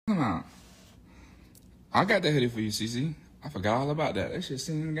about? I got that hoodie for you, CC. I forgot all about that. That shit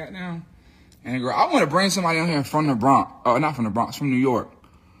sitting goddamn. And girl, I want to bring somebody on here from the Bronx. Oh, not from the Bronx, from New York.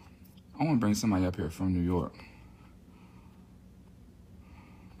 I want to bring somebody up here from New York.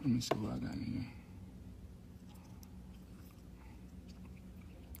 Let me see what I got in here.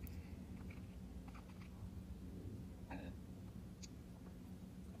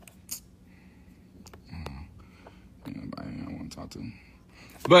 Anybody I want to talk to.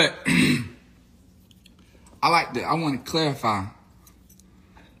 But I like that. I want to clarify.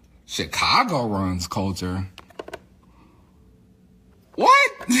 Chicago runs culture.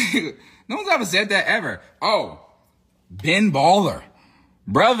 What? No one's ever said that ever. Oh, Ben Baller.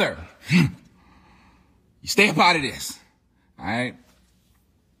 Brother. You stay up out of this. All right?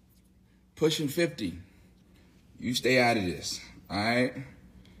 Pushing 50. You stay out of this. All right?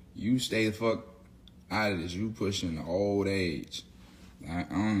 You stay the fuck out of this. You pushing the old age. All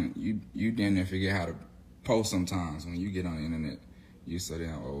right? You damn near forget how to post sometimes when you get on the internet. You so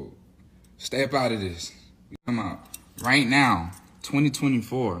damn old. Stay up out of this. Come out. Right now,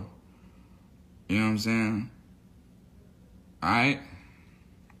 2024. You know what I'm saying? All right?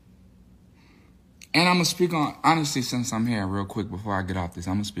 And I'm going to speak on, honestly, since I'm here, real quick, before I get off this,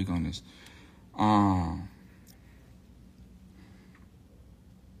 I'm going to speak on this. I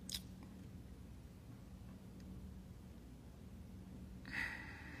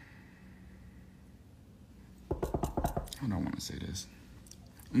don't want to say this.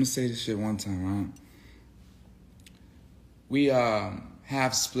 I'm going to say this shit one time, right? We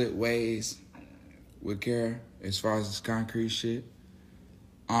have split ways with Karrah as far as this concrete shit.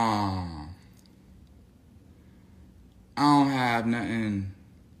 I don't have nothing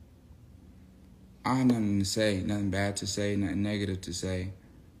to say, nothing bad to say, nothing negative to say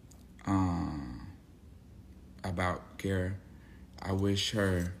about Karrah. I wish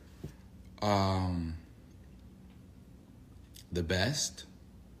her the best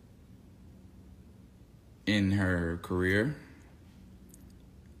in her career.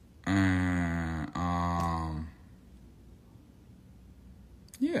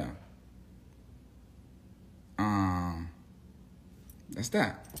 Yeah. That's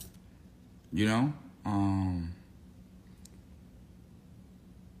that. You know?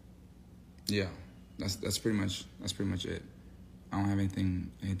 Yeah. That's pretty much it. I don't have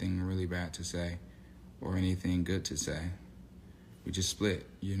anything really bad to say or anything good to say. We just split,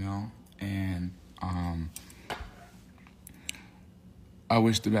 you know? And I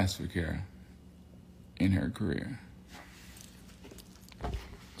wish the best for Karrah in her career.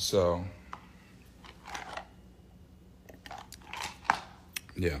 So,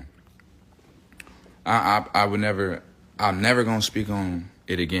 yeah. I'm never gonna speak on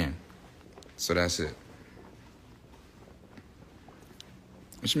it again. So that's it.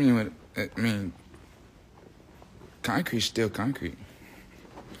 What you mean concrete's still concrete.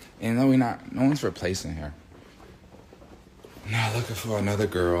 And no one's replacing her. Not looking for another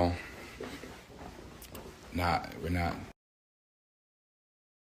girl. We're not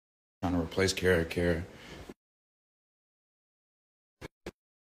trying to replace Karrah.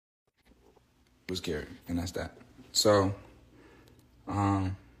 Was Karrah, and that's that. So,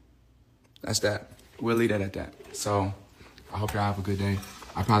 that's that. We'll leave that at that. So, I hope y'all have a good day.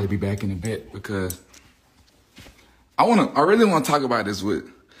 I'll probably be back in a bit because I really want to talk about this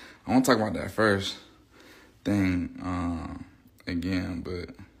I want to talk about that first thing again,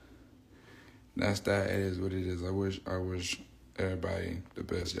 but that's that. It is what it is. I wish everybody the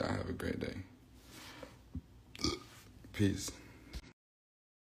best. Y'all have a great day. Peace.